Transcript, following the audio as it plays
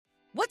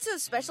What's so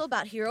special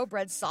about Hero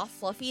Bread's soft,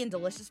 fluffy, and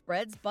delicious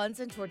breads, buns,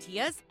 and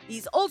tortillas?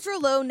 These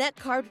ultra-low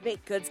net-carb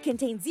baked goods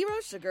contain zero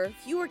sugar,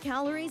 fewer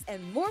calories,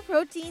 and more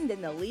protein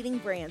than the leading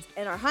brands,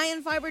 and are high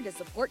in fiber to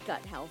support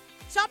gut health.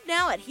 Shop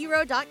now at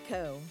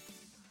hero.co.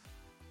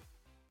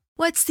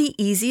 What's the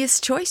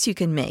easiest choice you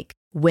can make?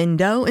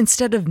 Window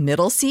instead of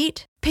middle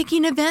seat?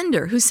 Picking a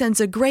vendor who sends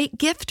a great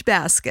gift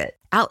basket?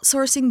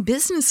 Outsourcing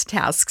business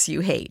tasks you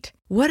hate?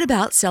 What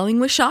about selling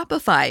with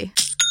Shopify?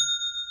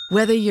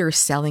 Whether you're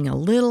selling a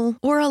little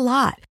or a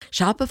lot,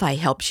 Shopify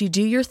helps you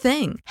do your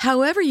thing,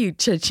 however you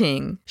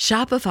cha-ching.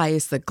 Shopify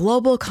is the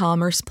global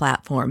commerce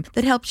platform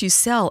that helps you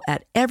sell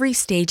at every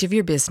stage of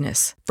your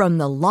business. From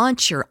the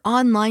launch your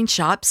online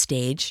shop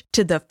stage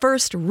to the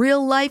first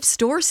real-life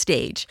store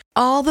stage,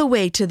 all the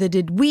way to the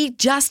did we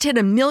just hit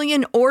a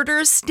million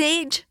orders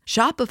stage.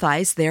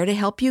 Shopify's there to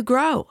help you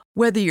grow.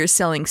 Whether you're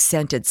selling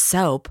scented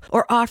soap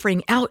or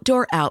offering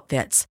outdoor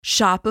outfits,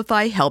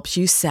 Shopify helps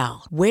you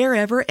sell.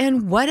 Wherever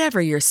and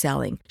whatever you're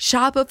selling,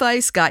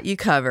 Shopify's got you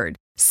covered.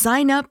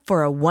 Sign up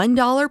for a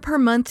 $1 per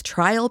month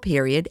trial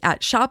period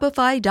at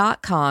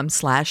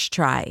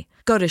shopify.com/try.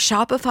 Go to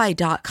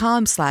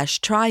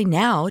shopify.com/try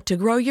now to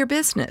grow your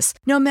business,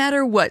 no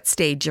matter what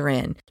stage you're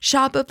in.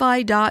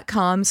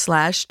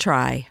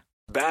 Shopify.com/try.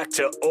 Back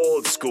to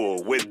old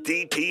school with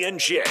DP and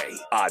J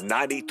on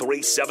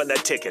 93.7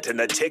 The Ticket and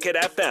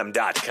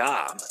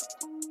theticketfm.com.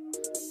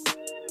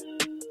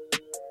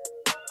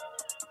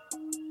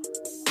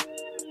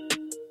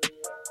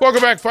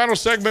 Welcome back. Final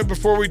segment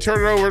before we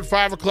turn it over at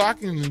 5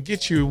 o'clock and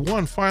get you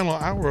one final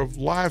hour of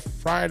live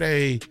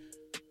Friday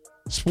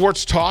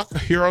sports talk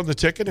here on The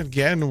Ticket.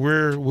 Again,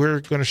 we're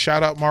going to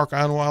shout out Mark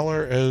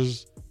Onweiler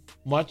as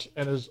much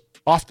and as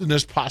often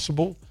as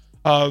possible.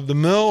 The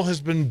mill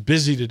has been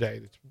busy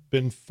today. It's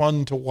been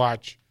fun to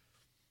watch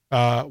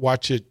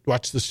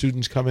the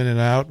students come in and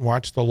out, and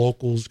watch the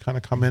locals kind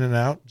of come in and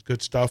out. It's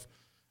good stuff.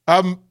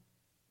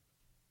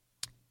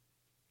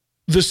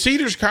 The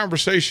Cedars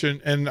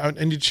conversation, and I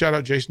need to shout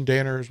out Jason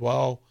Danner as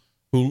well,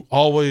 who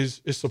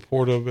always is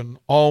supportive and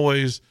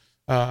always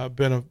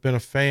been a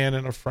fan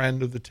and a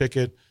friend of The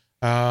Ticket.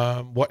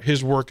 What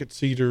his work at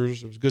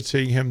Cedars, it was good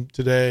seeing him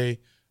today.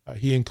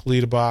 He and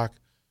Kalita Bach,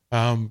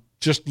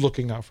 just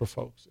looking out for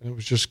folks, and it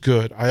was just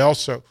good. I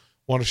also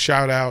want to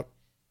shout out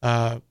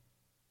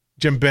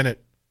Jim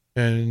Bennett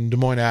and Des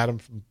Moines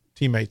Adams from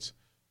Teammates.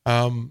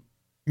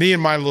 Me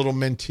and my little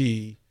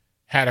mentee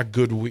had a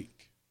good week.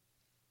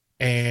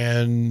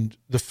 And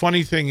the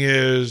funny thing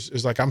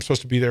is like I'm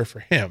supposed to be there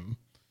for him.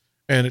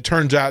 And it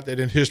turns out that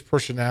in his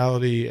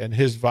personality and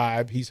his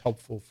vibe, he's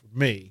helpful for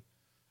me.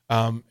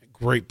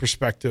 Great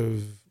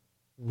perspective,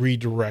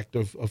 redirect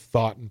of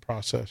thought and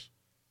process.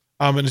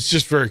 And it's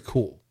just very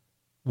cool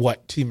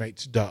what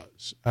Teammates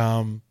does.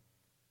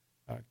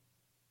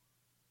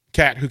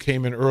 Kat, who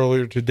came in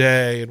earlier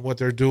today, and what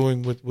they're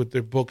doing with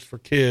their books for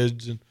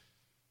kids. And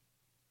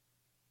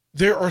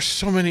there are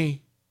so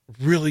many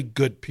really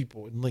good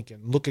people in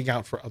Lincoln looking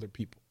out for other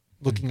people,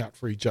 looking out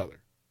for each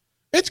other.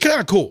 It's kind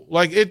of cool.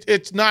 Like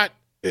it's not,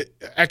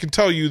 I can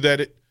tell you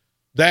that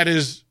that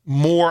is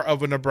more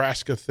of a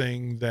Nebraska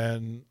thing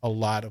than a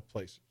lot of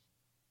places.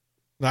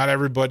 Not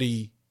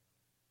everybody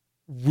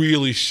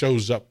really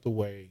shows up the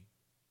way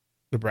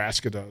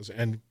Nebraska does.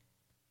 And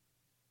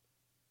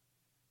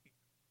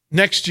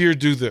next year,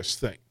 do this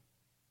thing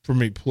for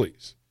me,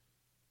 please.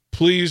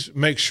 Please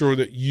make sure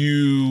that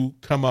you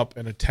come up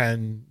and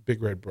attend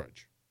Big Red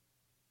Brunch.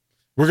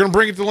 We're going to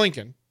bring it to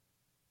Lincoln,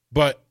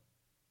 but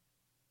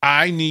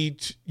I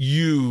need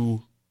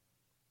you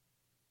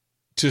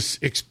to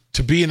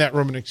be in that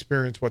room and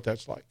experience what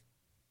that's like.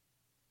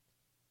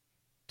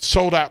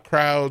 Sold out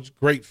crowds,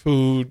 great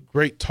food,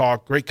 great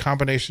talk, great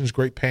combinations,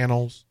 great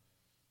panels.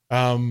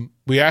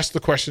 We asked the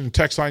question in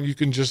text line. You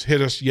can just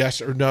hit us yes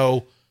or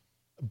no,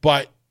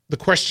 but the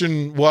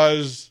question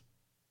was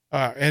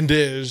and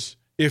is,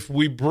 if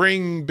we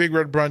bring Big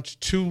Red Brunch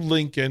to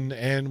Lincoln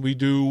and we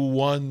do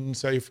one,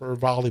 say, for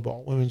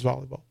volleyball, women's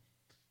volleyball,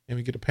 and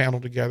we get a panel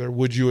together,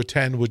 would you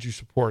attend? Would you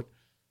support?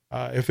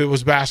 If it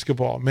was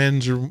basketball,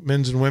 men's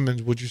and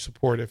women's, would you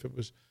support? If it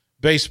was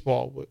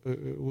baseball,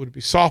 would it be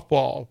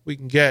softball? We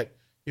can get,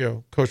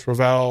 Coach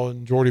Ravel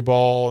and Jordy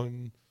Ball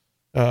and,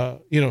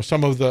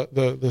 some of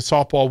the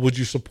softball. Would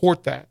you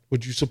support that?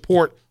 Would you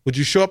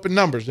show up in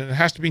numbers? And it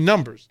has to be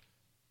numbers.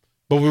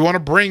 But we want to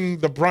bring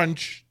the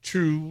brunch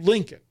to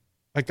Lincoln.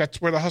 Like,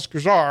 that's where the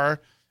Huskers are.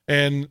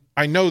 And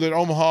I know that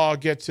Omaha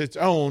gets its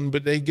own,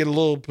 but they get a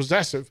little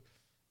possessive.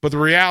 But the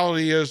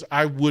reality is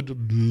I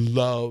would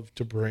love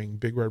to bring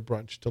Big Red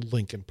Brunch to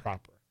Lincoln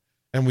proper.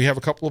 And we have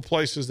a couple of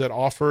places that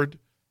offered,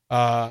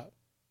 a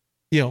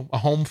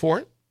home for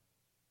it.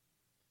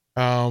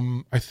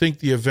 I think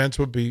the events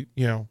would be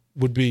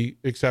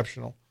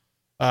exceptional.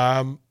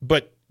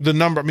 But the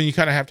number, you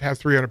kind of have to have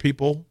 300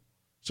 people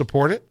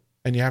support it.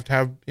 And you have to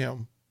have,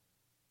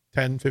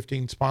 10,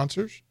 15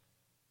 sponsors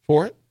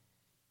for it.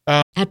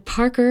 At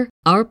Parker,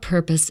 our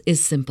purpose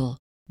is simple.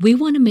 We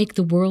want to make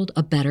the world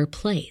a better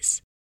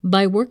place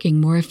by working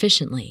more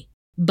efficiently,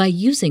 by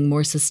using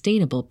more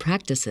sustainable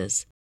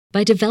practices,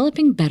 By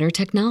developing better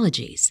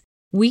technologies,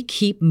 we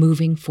keep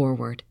moving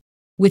forward.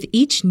 With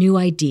each new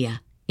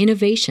idea,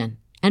 innovation,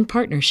 and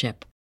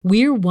partnership,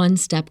 we're one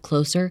step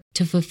closer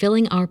to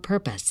fulfilling our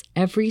purpose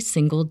every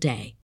single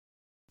day.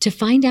 To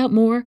find out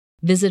more,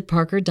 visit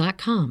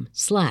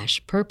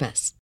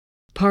parker.com/purpose.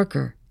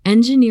 Parker,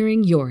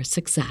 engineering your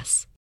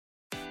success.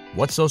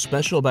 What's so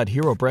special about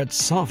Hero Bread's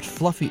soft,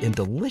 fluffy, and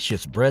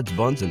delicious breads,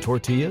 buns, and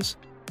tortillas?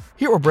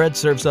 Hero Bread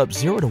serves up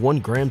 0 to 1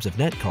 grams of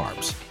net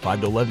carbs,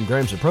 5 to 11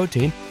 grams of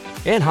protein,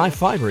 and high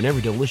fiber in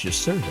every delicious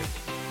serving.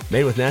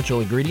 Made with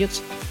natural ingredients,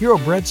 Hero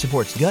Bread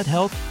supports gut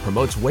health,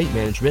 promotes weight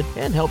management,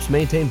 and helps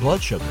maintain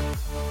blood sugar.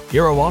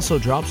 Hero also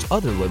drops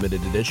other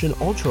limited edition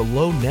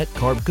ultra-low net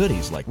carb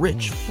goodies like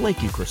rich,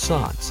 flaky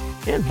croissants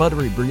and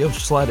buttery brioche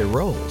slider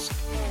rolls.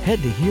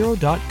 Head to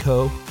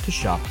hero.co to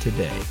shop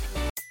today.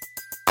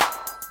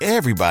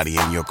 Everybody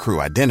in your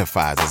crew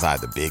identifies as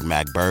either Big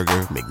Mac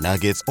Burger,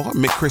 McNuggets, or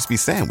McCrispy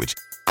Sandwich.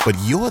 But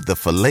you're the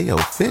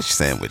Filet-O-Fish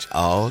Sandwich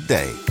all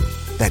day.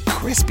 That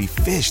crispy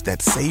fish,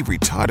 that savory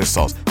tartar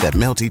sauce, that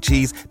melty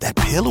cheese, that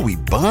pillowy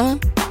bun.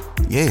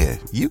 Yeah,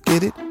 you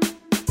get it.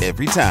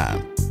 Every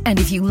time. And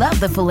if you love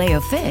the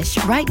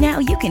Filet-O-Fish, right now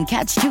you can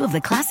catch 2 of the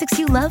classics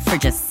you love for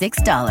just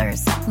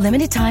 $6.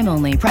 Limited time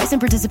only. Price and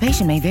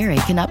participation may vary.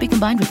 Cannot be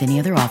combined with any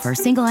other offer.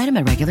 Single item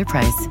at regular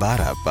price.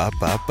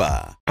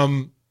 Ba-da-ba-ba-ba.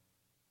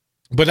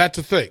 But that's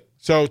the thing.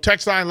 So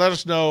text line, let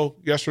us know,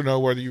 yes or no,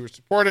 whether you would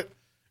support it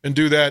and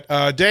do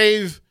that.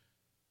 Dave,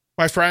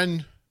 my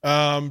friend,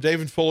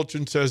 Dave in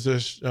Fullerton says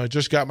this,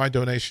 just got my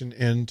donation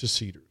in to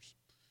Cedars.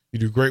 You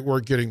do great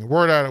work getting the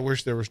word out. I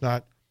wish there was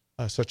not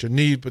such a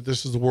need, but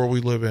this is the world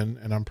we live in,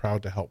 and I'm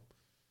proud to help.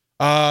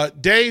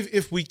 Dave,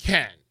 if we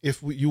can,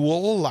 you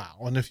will allow,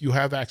 and if you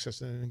have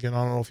access, and again,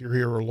 I don't know if you're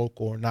here or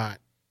local or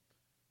not,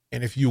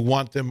 and if you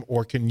want them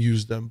or can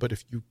use them, but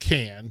if you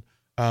can,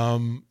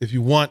 if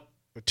you want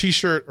a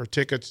T-shirt or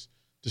tickets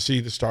to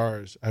see the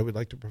Stars, I would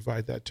like to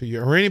provide that to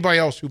you, or anybody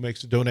else who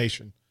makes a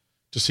donation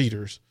to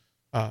Cedars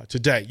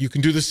today. You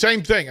can do the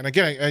same thing. And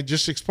again, I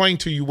just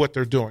explained to you what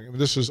they're doing. I mean,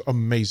 this is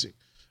amazing.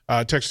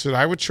 Text said,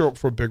 I would show up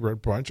for a Big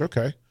Red Brunch.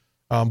 Okay.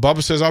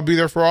 Bubba says, I'll be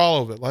there for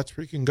all of it. Let's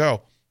freaking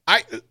go.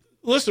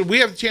 Listen, we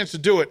have the chance to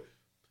do it.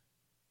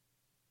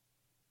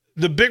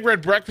 The Big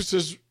Red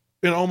Breakfasts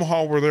in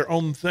Omaha were their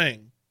own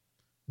thing,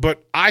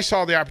 but I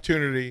saw the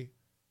opportunity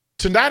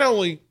to not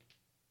only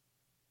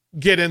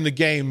get in the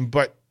game,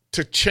 but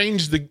to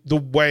change the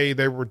way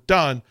they were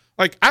done.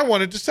 Like, I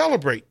wanted to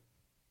celebrate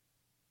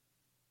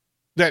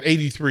that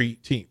 83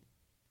 team.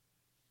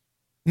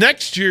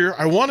 Next year,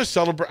 I want to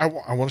celebrate. I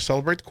want to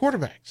celebrate the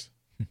quarterbacks.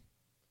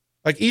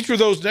 Like, each of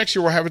those next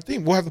year will have a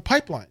theme. We'll have the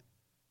pipeline.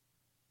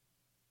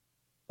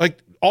 Like,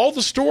 all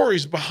the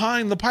stories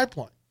behind the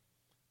pipeline.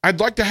 I'd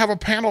like to have a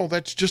panel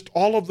that's just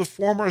all of the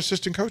former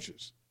assistant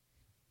coaches.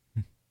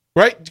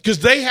 Right? Because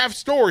they have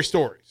stories.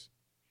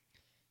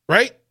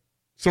 Right?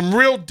 Some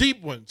real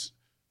deep ones.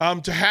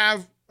 To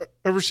have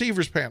a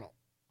receivers panel,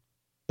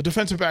 a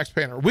defensive backs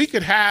panel. We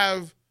could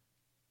have,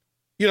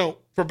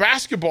 for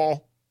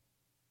basketball,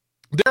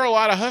 there are a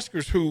lot of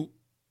Huskers who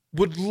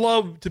would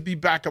love to be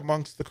back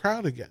amongst the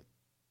crowd again.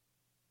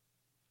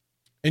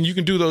 And you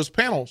can do those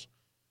panels.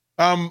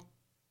 To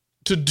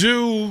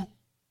do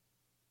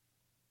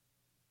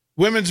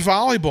women's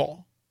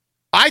volleyball,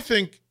 I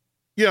think,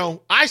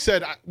 I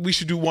said we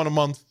should do one a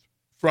month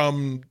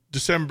from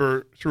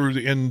December through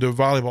the end of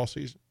volleyball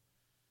season.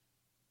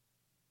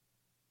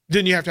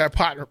 Then you have to have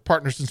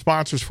partners and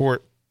sponsors for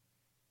it.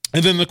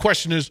 And then the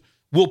question is,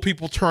 will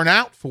people turn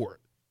out for it?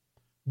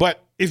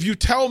 But if you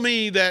tell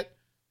me that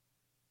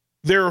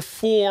there are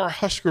 4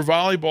 Husker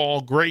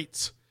volleyball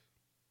greats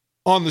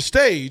on the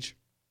stage,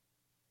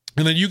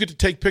 and then you get to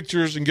take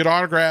pictures and get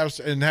autographs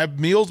and have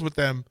meals with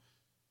them,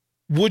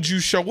 would you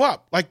show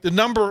up? Like, the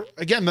number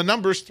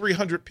is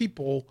 300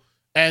 people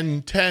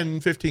and 10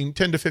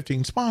 to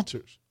 15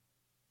 sponsors.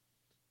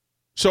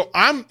 So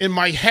in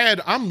my head,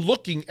 I'm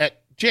looking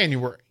at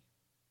January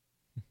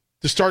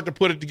to start to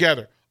put it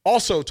together.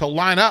 Also, to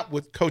line up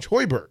with Coach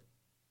Hoiberg.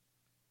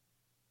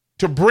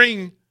 To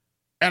bring,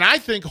 and I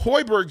think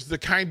Hoiberg's the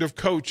kind of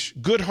coach,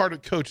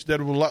 good-hearted coach,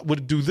 that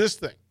would do this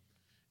thing.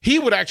 He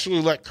would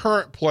actually let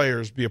current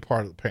players be a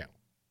part of the panel.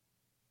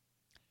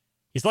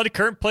 He's let a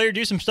current player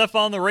do some stuff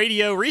on the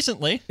radio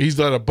recently. He's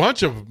let a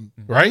bunch of them,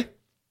 right?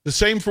 The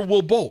same for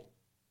Will Bolt,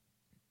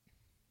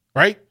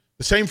 right?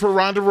 The same for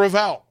Rhonda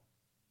Ravel.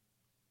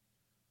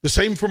 The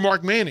same for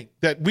Mark Manning,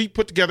 that we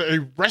put together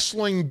a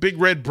wrestling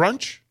Big Red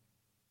Brunch.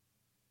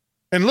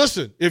 And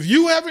listen, if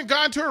you haven't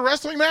gone to a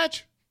wrestling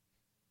match,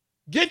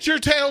 get your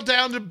tail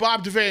down to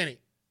Bob Devaney.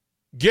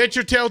 Get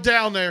your tail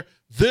down there.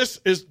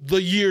 This is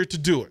the year to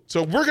do it.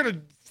 So we're going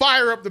to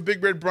fire up the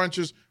Big Red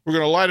Brunches. We're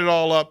going to light it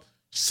all up.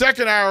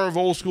 Second hour of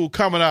Old School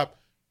coming up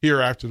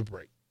here after the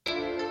break.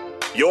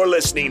 You're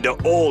listening to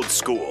Old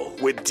School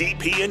with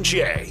DP and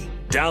J.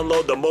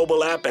 Download the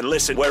mobile app and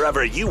listen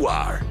wherever you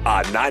are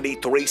on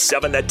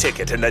 93.7 The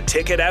Ticket and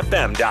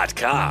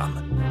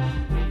theticketfm.com.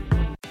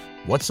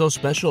 What's so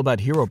special about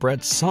Hero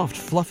Bread's soft,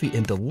 fluffy,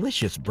 and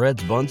delicious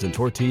breads, buns, and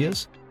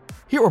tortillas?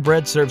 Hero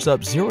Bread serves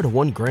up 0 to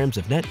 1 grams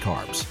of net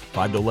carbs,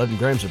 5 to 11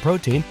 grams of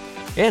protein,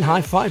 and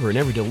high fiber in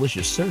every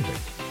delicious serving.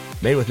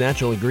 Made with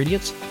natural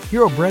ingredients,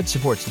 Hero Bread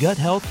supports gut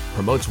health,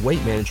 promotes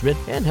weight management,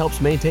 and helps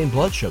maintain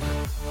blood sugar.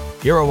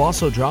 Hero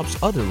also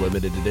drops other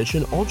limited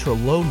edition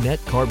ultra-low net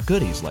carb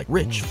goodies like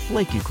rich,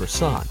 flaky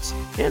croissants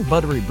and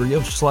buttery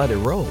brioche slider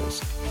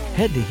rolls.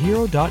 Head to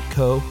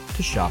hero.co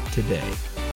to shop today.